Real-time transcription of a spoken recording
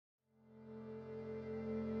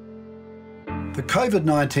The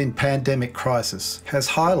COVID-19 pandemic crisis has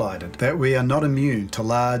highlighted that we are not immune to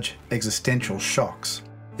large existential shocks.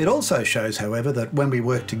 It also shows, however, that when we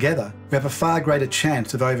work together, we have a far greater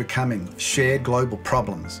chance of overcoming shared global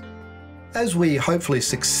problems. As we hopefully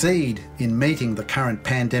succeed in meeting the current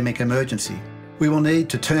pandemic emergency, we will need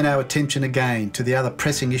to turn our attention again to the other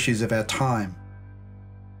pressing issues of our time.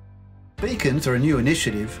 Beacons are a new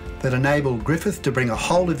initiative that enable Griffith to bring a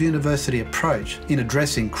whole-of-university approach in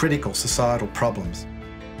addressing critical societal problems.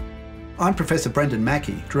 I'm Professor Brendan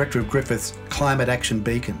Mackey, Director of Griffith's Climate Action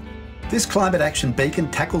Beacon. This Climate Action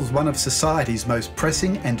Beacon tackles one of society's most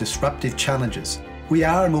pressing and disruptive challenges. We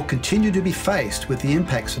are and will continue to be faced with the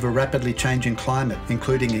impacts of a rapidly changing climate,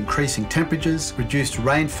 including increasing temperatures, reduced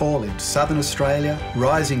rainfall in southern Australia,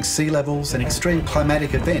 rising sea levels and extreme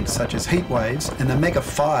climatic events such as heat waves and the mega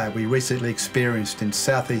fire we recently experienced in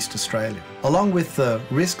southeast Australia, along with the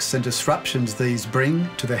risks and disruptions these bring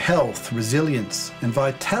to the health, resilience and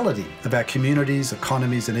vitality of our communities,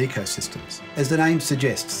 economies and ecosystems. As the name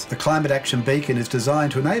suggests, the Climate Action Beacon is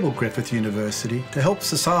designed to enable Griffith University to help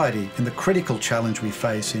society in the critical challenge we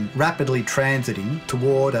face in rapidly transiting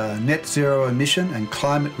toward a net zero emission and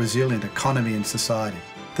climate resilient economy and society.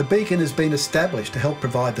 The Beacon has been established to help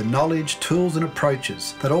provide the knowledge, tools and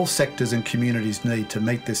approaches that all sectors and communities need to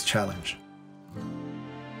meet this challenge.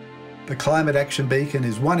 The Climate Action Beacon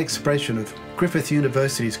is one expression of Griffith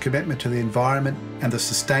University's commitment to the environment and the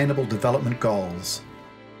Sustainable Development Goals.